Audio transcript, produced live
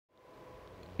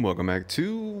Welcome back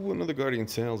to another Guardian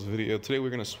Sales video. Today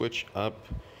we're going to switch up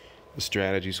the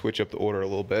strategy, switch up the order a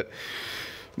little bit.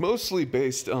 Mostly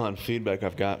based on feedback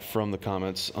I've got from the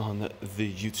comments on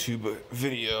the YouTube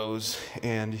videos.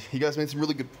 And you guys made some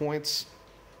really good points.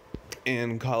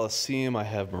 In Coliseum, I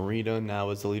have Marina now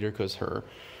as the leader because her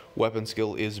weapon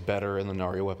skill is better and the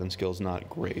Narya weapon skill is not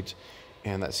great.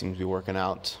 And that seems to be working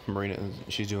out. Marina,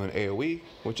 she's doing AoE,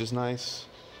 which is nice.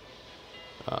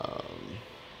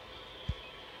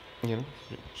 You know,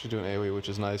 she's doing AoE, which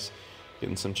is nice.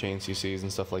 Getting some chain CCs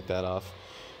and stuff like that off.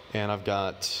 And I've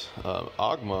got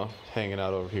Ogma hanging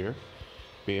out over here,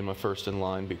 being my first in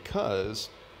line because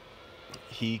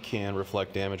he can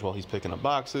reflect damage while he's picking up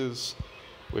boxes,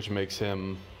 which makes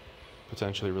him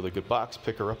potentially a really good box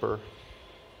picker-upper.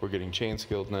 We're getting chain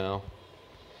skilled now.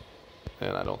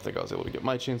 And I don't think I was able to get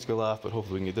my chain skill off, but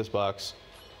hopefully we can get this box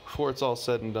before it's all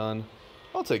said and done.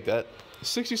 I'll take that.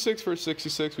 66 for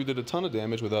 66. We did a ton of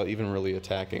damage without even really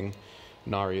attacking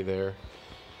Nari there.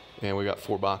 And we got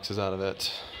 4 boxes out of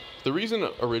it. The reason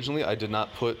originally I did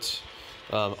not put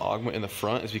Ogma in the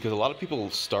front is because a lot of people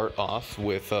start off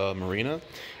with Marina,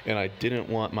 and I didn't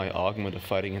want my Ogma to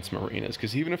fight against Marinas,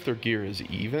 because even if their gear is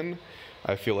even,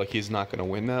 I feel like he's not going to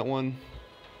win that one.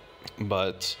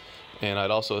 And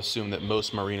I'd also assume that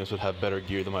most Marinas would have better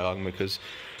gear than my Ogma, because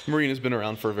Marina's been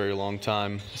around for a very long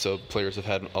time, so players have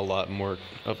had a lot more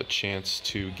of a chance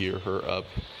to gear her up.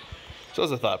 So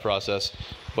that's a thought process.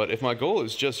 But if my goal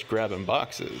is just grabbing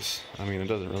boxes, I mean, it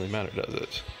doesn't really matter, does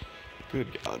it?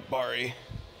 Good God, Bari.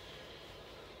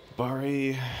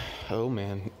 Bari, oh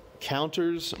man.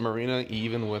 Counters Marina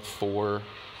even with 4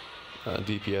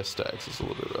 DPS stacks. It's a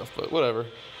little bit rough, but whatever.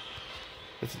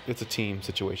 It's a team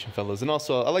situation, fellas. And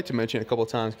also, I like to mention it a couple of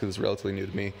times because it's relatively new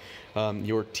to me.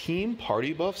 Your team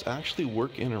party buffs actually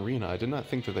work in Arena. I did not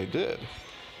think that they did.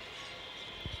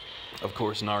 Of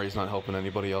course, Nari's not helping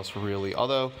anybody else really.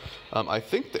 Although, I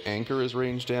think the anchor is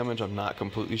range damage. I'm not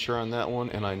completely sure on that one.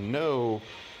 And I know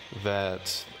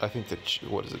that, I think that,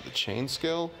 the chain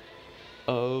skill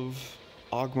of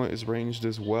Ogma is ranged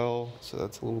as well. So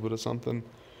that's a little bit of something.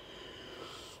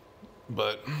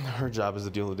 But her job is to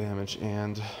deal the damage,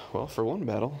 and, well, for one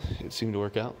battle, it seemed to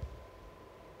work out.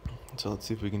 So let's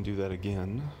see if we can do that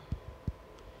again.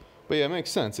 But yeah, it makes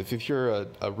sense. If you're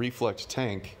a reflect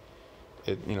tank,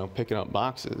 picking up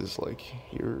boxes, like,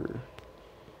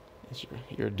 it's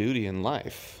your duty in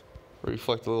life.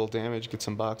 Reflect a little damage, get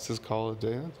some boxes, call it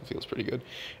a day. That feels pretty good.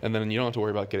 And then you don't have to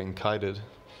worry about getting kited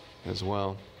as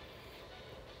well.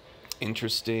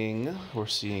 Interesting. We're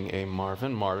seeing a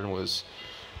Marvin. Marvin was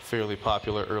fairly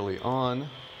popular early on.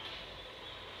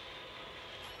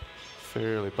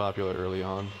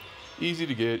 Easy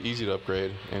to get, easy to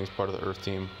upgrade, and he's part of the Earth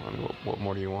team. I mean, what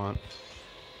more do you want?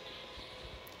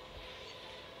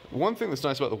 One thing that's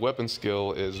nice about the weapon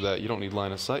skill is that you don't need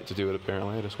line of sight to do it,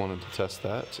 apparently. I just wanted to test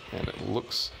that, and it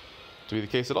looks to be the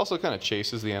case. It also kind of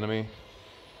chases the enemy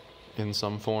in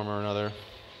some form or another.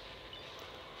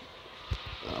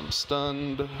 I'm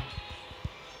stunned.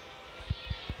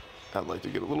 I'd like to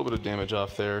get a little bit of damage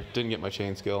off there. Didn't get my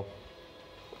chain skill.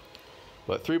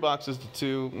 But 3 boxes to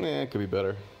 2, it could be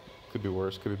better. Could be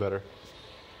worse, could be better.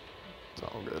 It's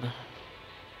all good.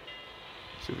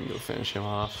 See if we can go finish him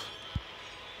off.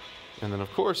 And then,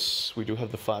 of course, we do have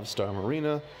the 5-star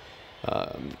Marina.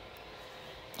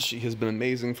 She has been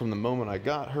amazing from the moment I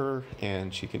got her,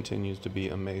 and she continues to be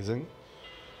amazing.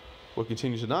 What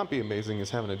continues to not be amazing is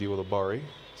having to deal with a Bari,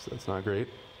 so that's not great.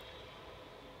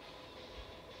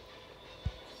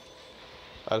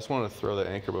 I just wanted to throw that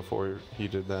anchor before he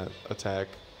did that attack,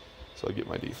 so I get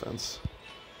my defense.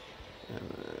 And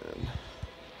then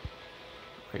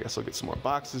I guess I'll get some more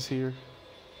boxes here.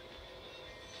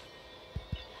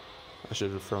 I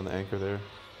should have thrown the anchor there,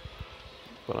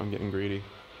 but I'm getting greedy.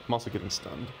 I'm also getting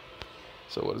stunned.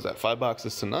 So what is that? 5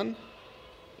 boxes to none,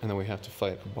 and then we have to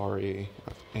fight a Bari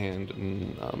and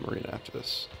Marina after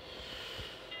this.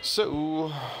 So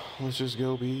let's just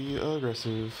go be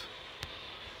aggressive.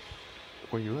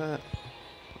 Where you at?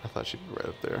 I thought she'd be right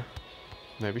up there.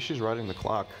 Maybe she's riding the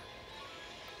clock.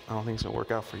 I don't think it's gonna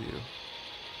work out for you.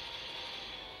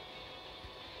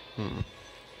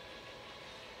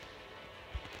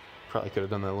 Probably could have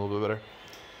done that a little bit better.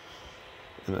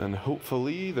 And then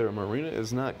hopefully their Marina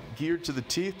is not geared to the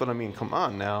teeth, but I mean, come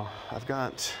on now. I've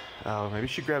got, maybe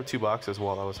she grabbed 2 boxes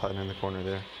while I was hiding in the corner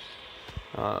there.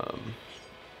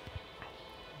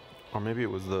 Or maybe it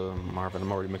was the Marvin.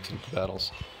 I'm already mixing up the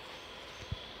battles.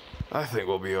 I think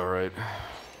we'll be alright.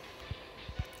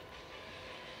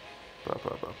 Bop,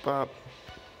 bop, bop, bop.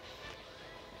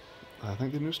 I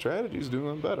think the new strategy's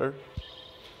doing better.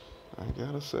 I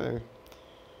gotta say.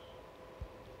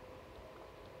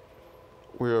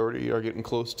 We already are getting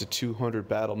close to 200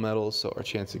 battle medals, so our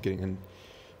chance of getting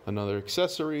another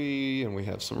accessory, and we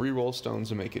have some reroll stones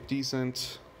to make it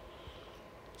decent.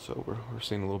 So we're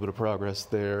seeing a little bit of progress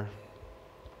there.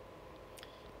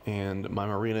 And my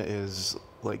marina is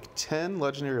like 10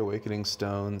 legendary awakening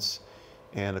stones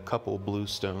and a couple blue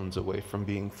stones away from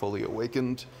being fully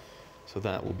awakened. So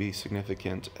that will be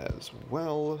significant as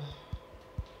well.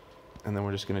 And then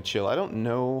we're just going to chill. I don't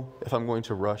know if I'm going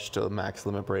to rush to max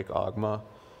limit break Ogma.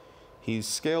 He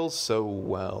scales so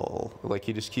well. Like,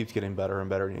 he just keeps getting better and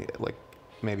better, like,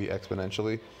 maybe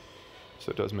exponentially.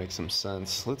 So it does make some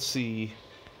sense. Let's see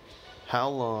how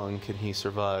long can he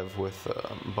survive with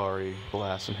Bari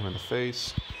blasting him in the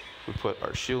face. We put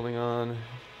our shielding on.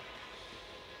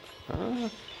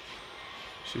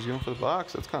 She's going for the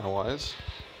box. That's kind of wise.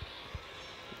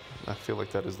 I feel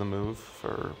like that is the move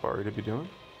for Bari to be doing.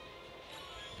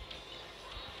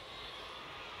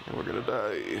 And we're gonna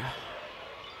die.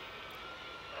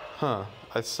 Huh.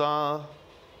 I saw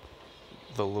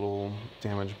the little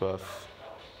damage buff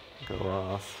go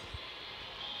off,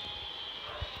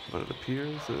 but it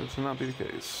appears to not be the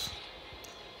case.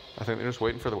 I think they're just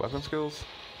waiting for the weapon skills.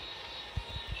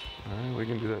 Alright, we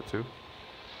can do that too.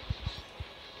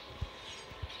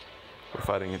 We're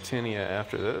fighting a Tinia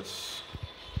after this.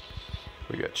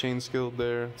 We got chain skilled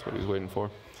there. That's what he's waiting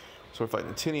for. So we're fighting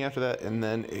a Tinia after that, and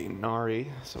then a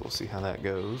Nari. So we'll see how that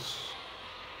goes.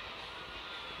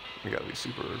 We gotta be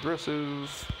super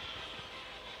aggressive.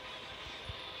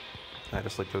 I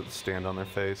just like to stand on their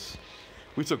face.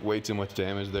 We took way too much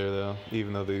damage there, though,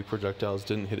 even though the projectiles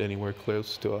didn't hit anywhere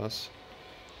close to us.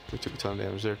 We took a ton of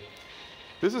damage there.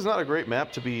 This is not a great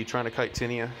map to be trying to kite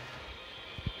Tinia.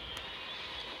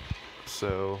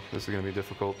 So this is gonna be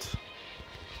difficult.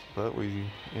 But we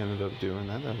ended up doing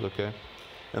that. That was okay.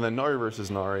 And then Nari versus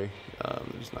Nari.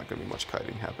 There's not gonna be much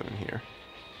kiting happening here.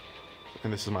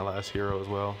 And this is my last hero as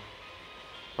well.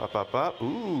 Bop, bop, bop.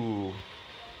 Ooh.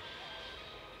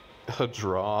 A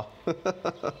draw. I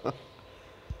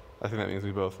think that means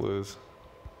we both lose.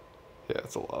 Yeah,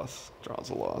 it's a loss. Draw's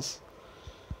a loss.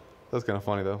 That's kind of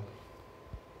funny, though.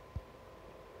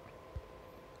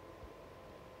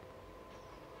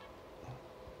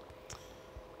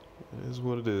 It is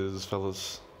what it is,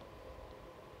 fellas.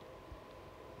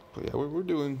 But yeah, we're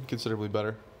doing considerably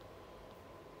better.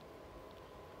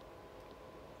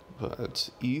 But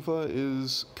Eva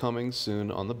is coming soon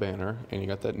on the banner, and you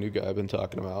got that new guy I've been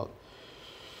talking about.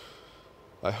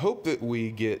 I hope that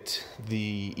we get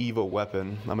the Eva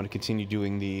weapon. I'm going to continue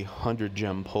doing the 100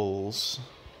 gem pulls,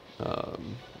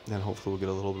 and hopefully we'll get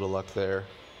a little bit of luck there.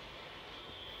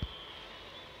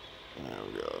 There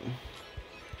we go.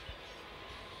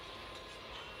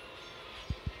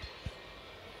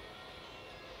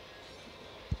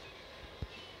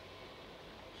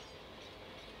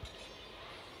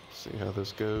 See how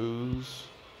this goes.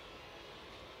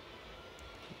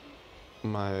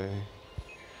 My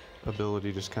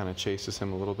ability just kind of chases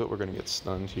him a little bit. We're going to get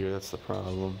stunned here. That's the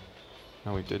problem.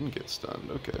 No, we didn't get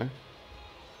stunned. Okay.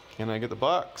 Can I get the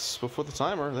box before the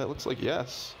timer? That looks like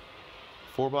yes.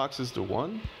 4 boxes to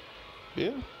 1? Yeah.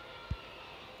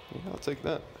 Yeah, I'll take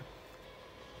that.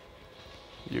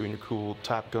 You and your cool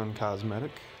Top Gun cosmetic.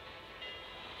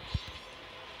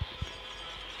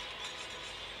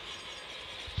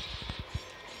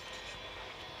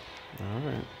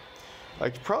 Alright. I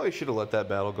probably should have let that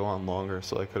battle go on longer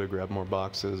so I could have grabbed more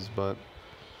boxes, but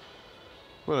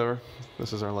whatever.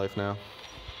 This is our life now.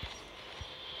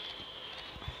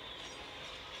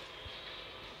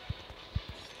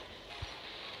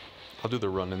 I'll do the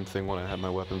run-in thing when I have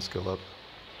my weapon skill up.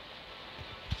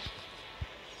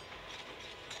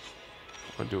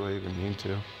 Or do I even need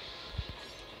to?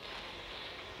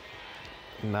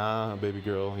 Nah, baby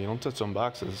girl, you don't touch on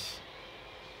boxes.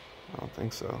 I don't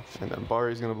think so. And then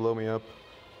Bari's gonna blow me up.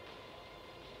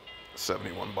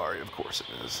 71 Bari, of course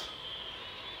it is.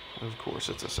 Of course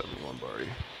it's a 71 Bari.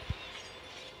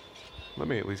 Let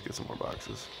me at least get some more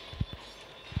boxes.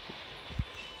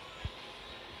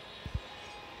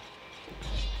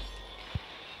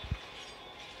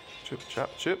 Chip, chop,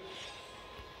 chip.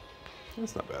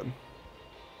 That's not bad.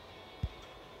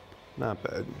 Not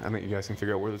bad. I think you guys can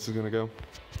figure out where this is gonna go.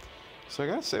 So I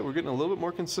gotta say, we're getting a little bit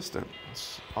more consistent.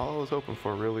 That's all I was hoping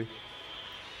for, really.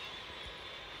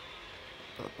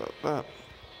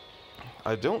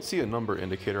 I don't see a number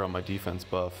indicator on my defense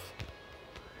buff.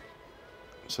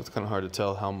 So it's kind of hard to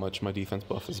tell how much my defense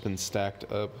buff has been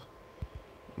stacked up.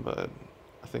 But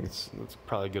I think it's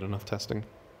probably good enough testing.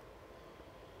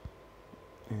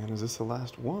 And is this the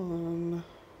last one?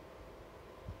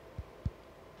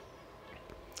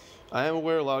 I am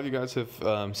aware a lot of you guys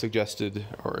have suggested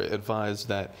or advised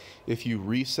that if you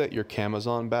reset your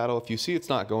Camazon battle, if you see it's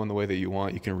not going the way that you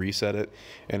want, you can reset it,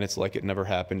 and it's like it never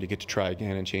happened. You get to try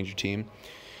again and change your team.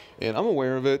 And I'm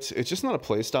aware of it. It's just not a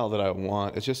playstyle that I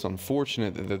want. It's just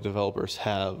unfortunate that the developers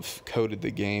have coded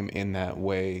the game in that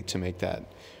way to make that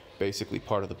basically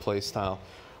part of the playstyle.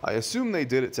 I assume they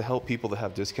did it to help people that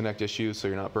have disconnect issues, so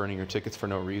you're not burning your tickets for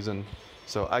no reason.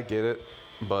 So I get it,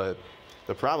 but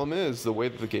the problem is the way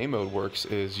that the game mode works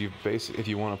is if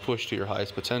you want to push to your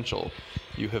highest potential,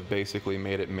 you have basically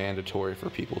made it mandatory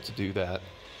for people to do that,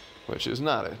 which is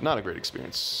not a great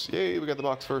experience. Yay, we got the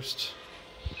box first.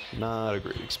 Not a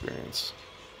great experience.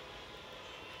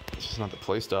 It's just not the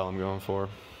playstyle I'm going for.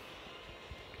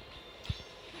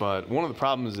 But one of the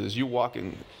problems is you walk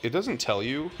in, it doesn't tell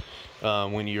you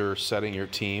when you're setting your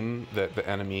team that the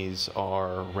enemies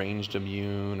are ranged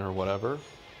immune or whatever.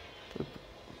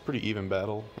 Pretty even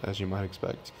battle, as you might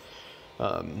expect.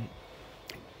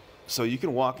 So you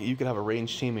can have a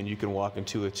ranged team, and you can walk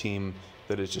into a team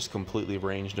that is just completely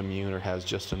ranged immune or has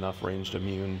just enough ranged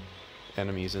immune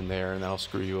enemies in there, and that'll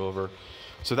screw you over.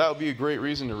 So that would be a great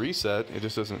reason to reset. It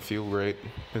just doesn't feel great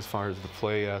as far as the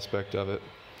play aspect of it.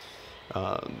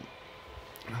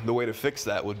 The way to fix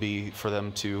that would be for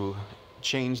them to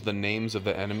change the names of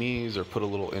the enemies or put a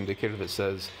little indicator that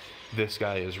says this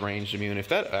guy is ranged immune. If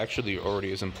that actually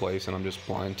already is in place and I'm just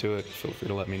blind to it, feel free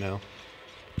to let me know.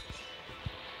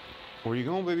 Where you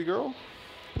going, baby girl?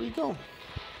 Where you going?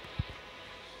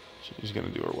 She's gonna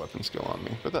do her weapon skill on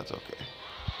me, but that's okay.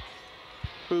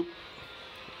 Boop.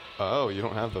 Oh, you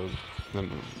don't have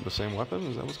the same weapon?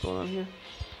 Is that what's going on here?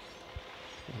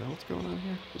 Is that what's going on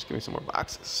here? Just give me some more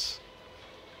boxes.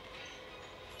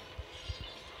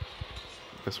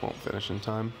 This won't finish in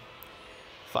time.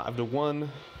 5-1.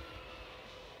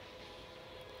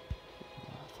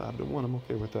 5-1, I'm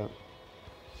okay with that.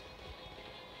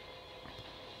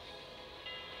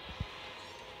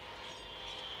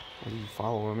 What are you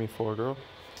following me for, girl?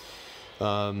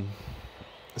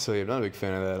 So yeah, I'm not a big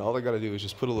fan of that. All I gotta do is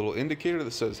just put a little indicator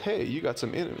that says, hey, you got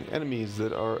some enemies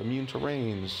that are immune to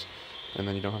range, and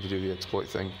then you don't have to do the exploit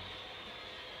thing.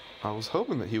 I was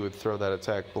hoping that he would throw that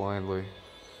attack blindly,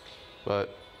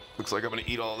 but looks like I'm gonna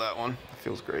eat all that one. It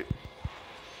feels great.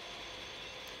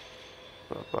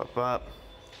 Bop, bop, bop.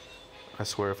 I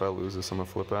swear if I lose this, I'm gonna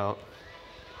flip out.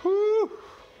 Whoo!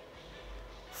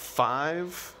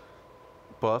 5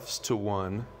 buffs to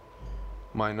 1.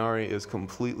 My Nari is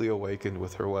completely awakened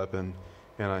with her weapon,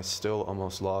 and I still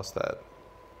almost lost that.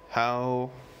 How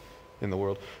in the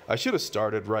world? I should have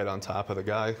started right on top of the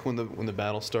guy when the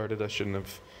battle started. I shouldn't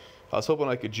have. I was hoping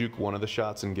I could juke one of the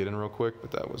shots and get in real quick,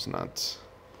 but that was not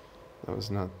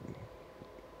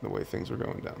the way things were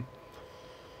going down.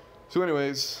 So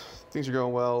anyways, things are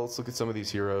going well. Let's look at some of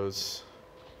these heroes.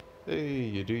 Hey,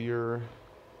 you do your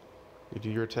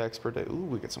attacks per day. Ooh,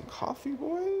 we get some coffee,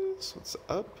 boys. What's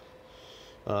up?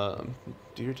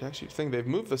 Do your attacks thing. They've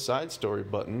moved the side story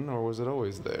button, or was it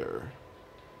always there?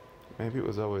 Maybe it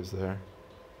was always there.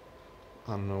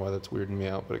 I don't know why that's weirding me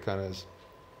out, but it kind of is.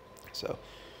 So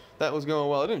that was going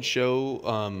well. It didn't show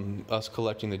us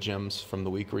collecting the gems from the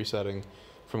week resetting.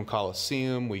 From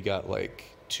Coliseum, we got like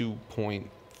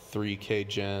 2.3k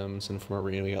gems, and from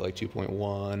Arena we got like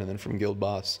 2.1, and then from Guild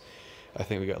Boss, I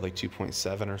think we got like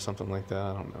 2.7 or something like that.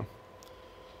 I don't know.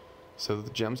 So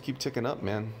the gems keep ticking up,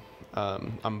 man.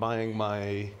 I'm buying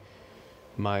my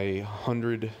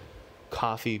 100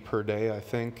 coffee per day, I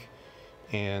think,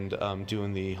 and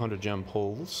doing the 100 gem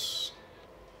pulls.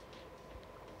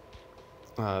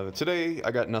 Today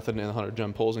I got nothing in the 100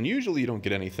 gem pulls, and usually you don't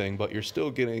get anything, but you're still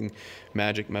getting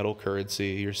magic metal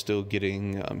currency, you're still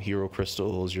getting hero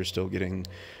crystals, you're still getting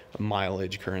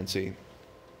mileage currency.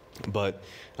 But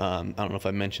I don't know if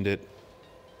I mentioned it,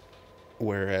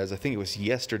 whereas I think it was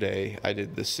yesterday I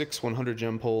did the 6 100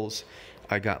 gem pulls.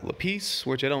 I got Lapis,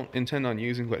 which I don't intend on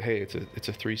using, but hey, it's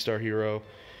a 3-star hero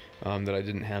that I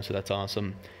didn't have, so that's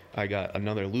awesome. I got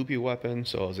another loopy weapon,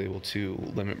 so I was able to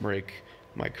limit break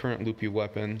my current loopy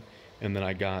weapon, and then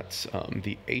I got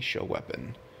the Aisha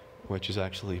weapon, which is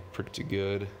actually pretty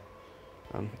good.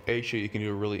 Aisha, you can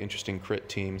do a really interesting crit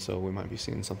team, so we might be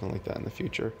seeing something like that in the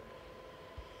future.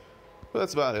 But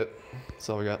that's about it. That's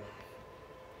all we got.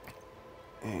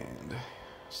 And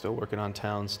still working on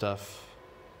town stuff.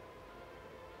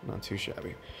 Not too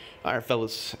shabby. Alright,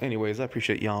 fellas. Anyways, I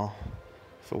appreciate y'all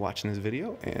for watching this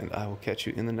video, and I will catch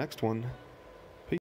you in the next one.